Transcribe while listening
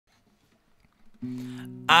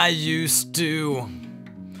I used to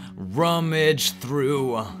rummage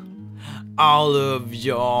through all of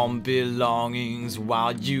your belongings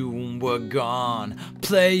while you were gone,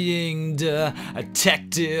 playing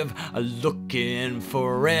detective, looking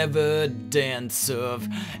for evidence of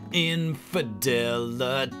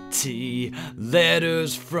infidelity.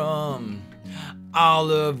 Letters from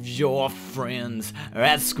all of your friends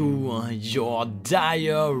at school, your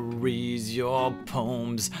diaries, your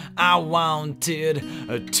poems. I wanted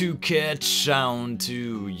to catch on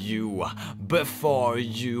to you before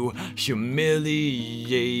you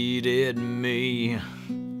humiliated me.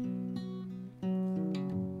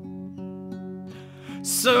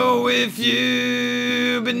 So if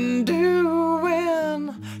you've been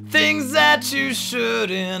doing things that you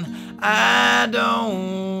shouldn't, I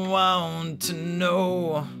don't want to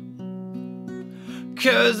know,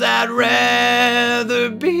 'cause I'd rather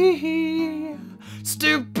be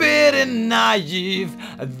stupid and naive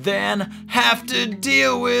than have to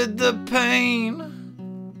deal with the pain.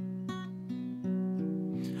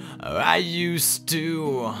 I used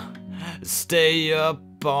to stay up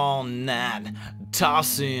all night,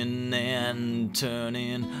 tossing and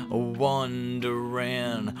turning,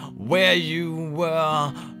 wondering where you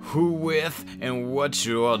were, who with, and what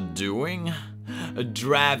you're doing.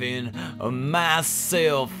 Driving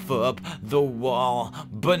myself up the wall,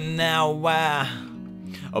 but now I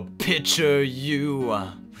picture you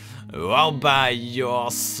all by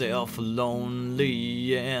yourself,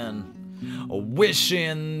 lonely and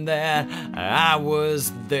wishing that I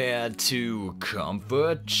was there to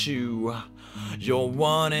comfort you, your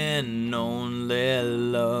one and only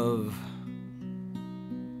love.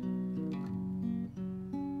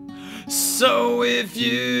 So if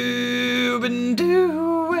you've been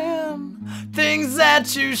doing things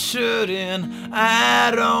that you shouldn't,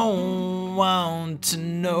 I don't want to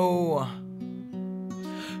know,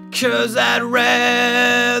 'cause I'd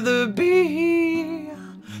rather be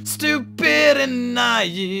stupid and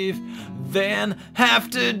naive than have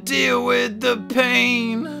to deal with the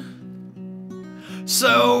pain.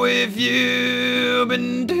 So if you've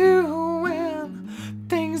been doing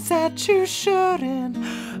things that you shouldn't,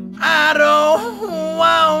 I don't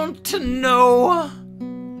want to know,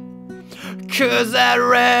 'cause I'd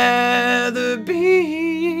rather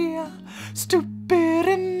be stupid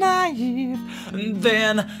and naive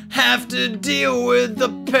than have to deal with the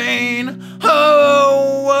pain.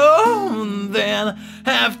 Oh, then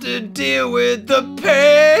have to deal with the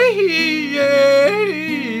pain.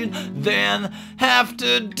 Then have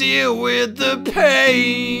to deal with the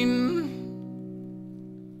pain.